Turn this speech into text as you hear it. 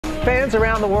Fans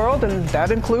around the world, and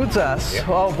that includes us. Yep.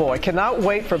 Oh boy, cannot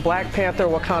wait for Black Panther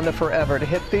Wakanda Forever to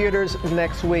hit theaters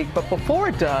next week. But before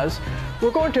it does, we're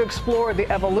going to explore the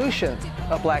evolution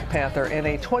of Black Panther in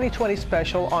a 2020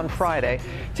 special on Friday,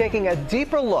 taking a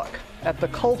deeper look at the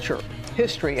culture,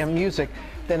 history, and music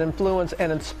that influenced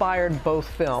and inspired both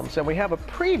films. And we have a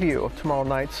preview of tomorrow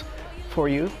night's for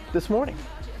you this morning.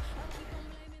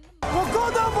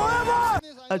 Wakanda Forever!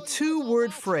 A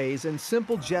two-word phrase and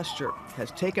simple gesture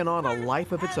has taken on a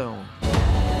life of its own.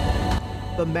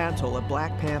 The mantle of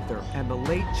Black Panther and the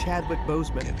late Chadwick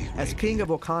Boseman as King of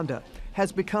Wakanda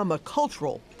has become a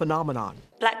cultural phenomenon.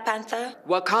 Black Panther.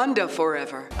 Wakanda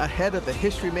Forever. Ahead of the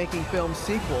history-making film's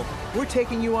sequel, we're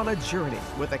taking you on a journey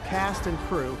with a cast and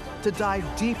crew to dive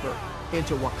deeper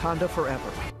into Wakanda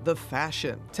Forever. The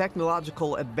fashion,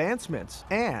 technological advancements,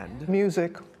 and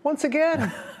music. Once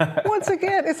again,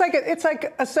 it's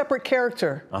like a separate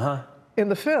character in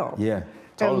the film. Yeah,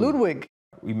 totally. And Ludwig.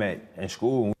 We met in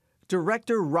school.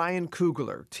 Director Ryan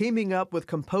Coogler teaming up with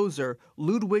composer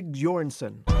Ludwig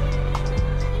Göransson.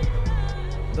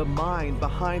 The mind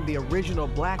behind the original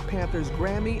Black Panther's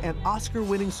Grammy and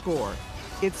Oscar-winning score.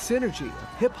 Its synergy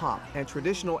of hip-hop and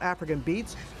traditional African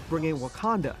beats bringing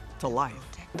Wakanda to life.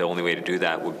 The only way to do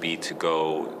that would be to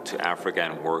go to Africa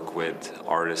and work with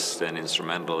artists and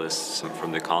instrumentalists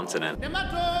from the continent.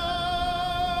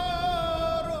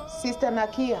 Sister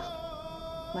Nakia,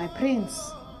 my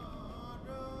prince,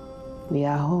 we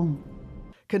are home.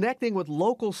 Connecting with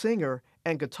local singer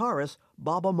and guitarist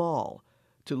Baba Maal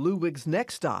to Ludwig's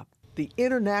next stop, the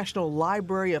International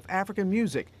Library of African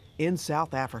Music in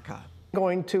South Africa.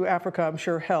 Going to Africa, I'm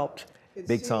sure, helped.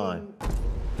 Big time.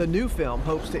 The new film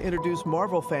hopes to introduce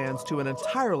Marvel fans to an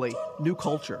entirely new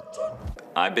culture.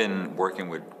 I've been working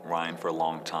with Ryan for a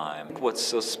long time. What's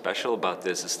so special about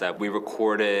this is that we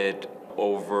recorded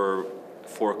over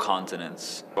 4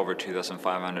 continents, over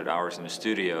 2,500 hours in the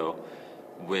studio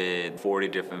with 40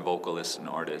 different vocalists and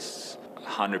artists,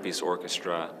 100-piece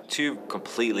orchestra, 2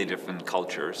 completely different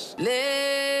cultures.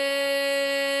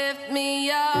 Lift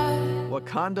me up.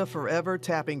 Wakanda Forever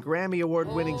tapping Grammy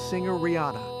Award-winning singer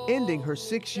Rihanna, ending her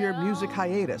 6-year music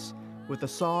hiatus with the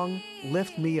song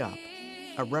Lift Me Up,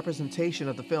 a representation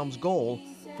of the film's goal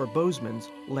for Boseman's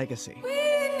legacy. We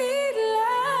need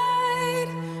light,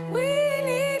 we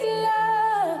need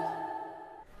love.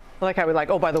 I like how we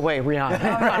oh, by the way, Rihanna.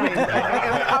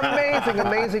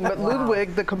 Amazing. But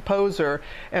Ludwig, the composer,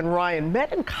 and Ryan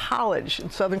met in college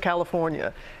in Southern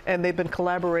California, and they've been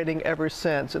collaborating ever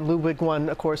since. And Ludwig won,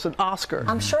 of course, an Oscar.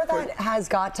 I'm sure that has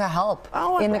got to help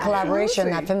in the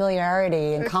collaboration, that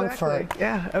familiarity and comfort.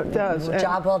 Yeah, it does.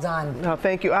 Job well done. No,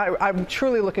 thank you. I'm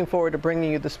truly looking forward to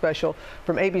bringing you the special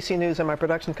from ABC News and my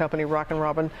production company, Rock and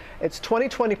Robin. It's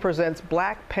 2020 presents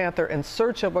Black Panther in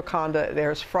Search of Wakanda. It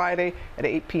airs Friday at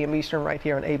 8 p.m. Eastern right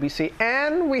here on ABC.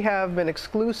 And we have an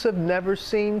exclusive,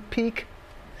 never-seen sneak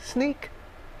peek?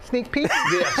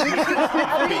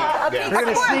 Yeah, We're going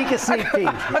to sneak a sneak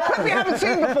peek. We haven't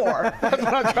seen before. That's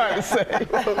what I'm trying to say.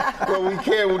 Well, we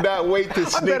cannot wait to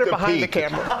sneak a peek. Behind the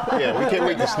camera. Yeah, we can't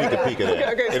wait to sneak a peek of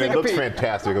that. Okay, and it looks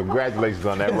fantastic. Congratulations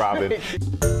on that, Robin.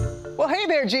 Well, hey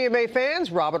there, GMA fans.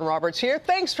 Robin Roberts here.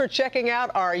 Thanks for checking out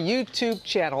our YouTube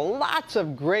channel. Lots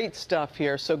of great stuff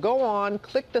here. So go on,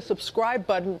 click the subscribe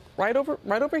button right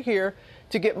over here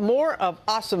to get more of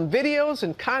awesome videos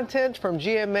and content from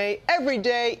GMA every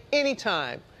day,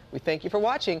 anytime. We thank you for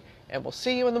watching, and we'll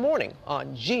see you in the morning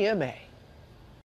on GMA.